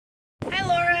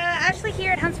Ashley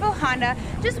here at Huntsville Honda.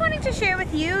 Just wanting to share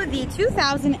with you the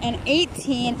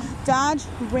 2018 Dodge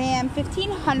Ram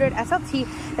 1500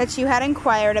 SLT that you had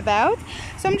inquired about.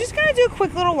 So I'm just going to do a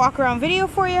quick little walk around video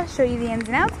for you, show you the ins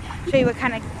and outs, show you what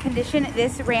kind of condition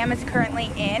this Ram is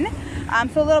currently in.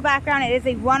 So a little background, it is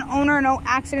a one owner, no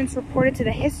accidents reported to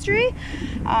the history.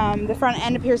 The front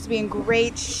end appears to be in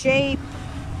great shape.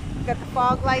 We've got the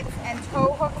fog lights and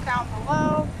tow hooks down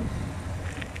below.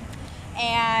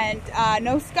 And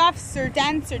no scuffs or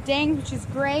dents or dings, which is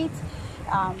great.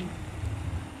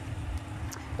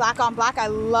 Black on black, I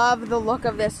love the look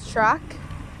of this truck.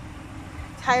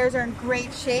 Tires are in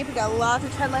great shape. We got lots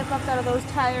of tread life left out of those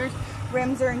tires.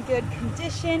 Rims are in good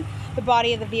condition. The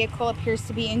body of the vehicle appears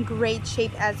to be in great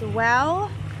shape as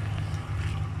well.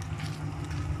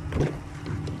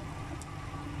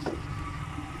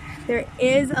 There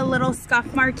is a little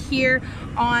scuff mark here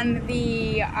on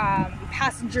the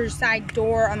passenger side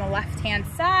door on the left-hand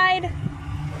side.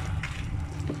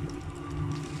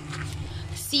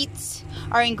 Seats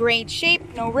are in great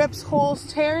shape. No rips, holes,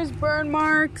 tears, burn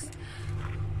marks.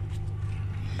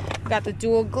 Got the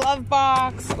dual glove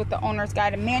box with the owner's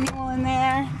guide and manual in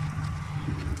there.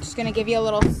 Just gonna give you a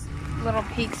little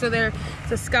peek. So there's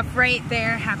a scuff right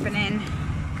there happening.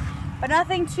 But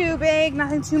nothing too big,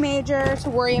 nothing too major to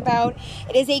worry about.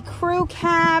 It is a crew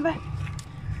cab.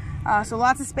 So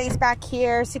lots of space back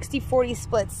here. 60-40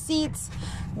 split seats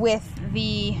with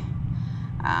the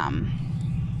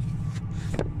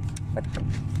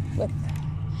with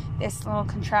this little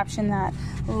contraption that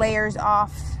layers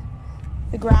off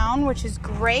the ground, which is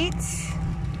great.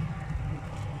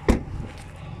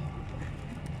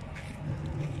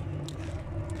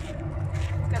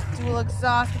 Dual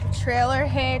exhaust with a trailer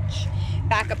hitch,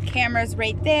 backup cameras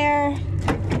right there.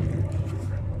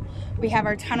 We have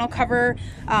our tonneau cover,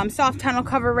 soft tonneau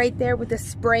cover right there with the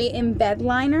spray in bed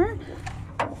liner,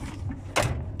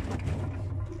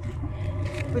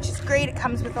 which is great. It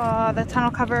comes with the tonneau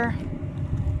cover.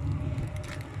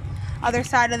 Other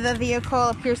side of the vehicle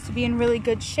appears to be in really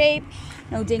good shape.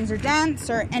 No dings or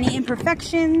dents or any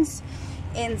imperfections.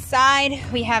 Inside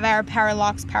we have our power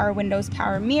locks, power windows,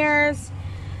 power mirrors,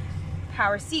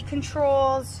 power seat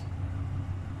controls.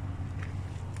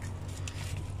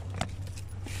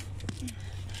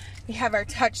 We have our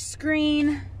touch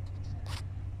screen.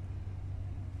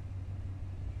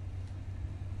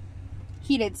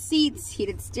 Heated seats,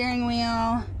 heated steering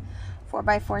wheel,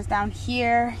 4x4s down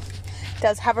here.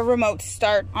 Does have a remote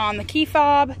start on the key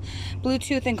fob,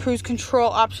 Bluetooth and cruise control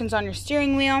options on your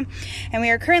steering wheel. And we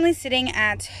are currently sitting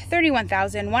at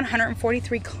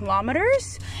 31,143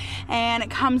 kilometers. And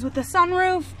it comes with the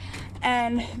sunroof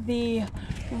and the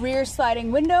rear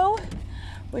sliding window,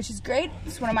 which is great.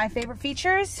 It's one of my favorite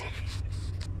features.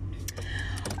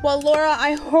 Well, Laura,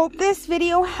 I hope this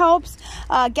video helps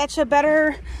get you a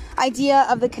better idea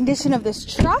of the condition of this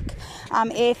truck.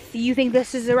 If you think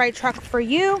this is the right truck for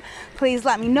you, please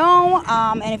let me know.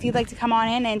 And if you'd like to come on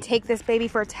in and take this baby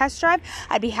for a test drive,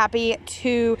 I'd be happy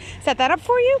to set that up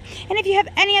for you. And if you have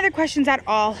any other questions at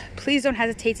all, please don't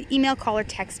hesitate to email, call, or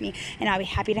text me, and I'll be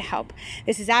happy to help.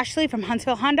 This is Ashley from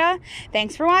Huntsville Honda.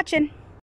 Thanks for watching.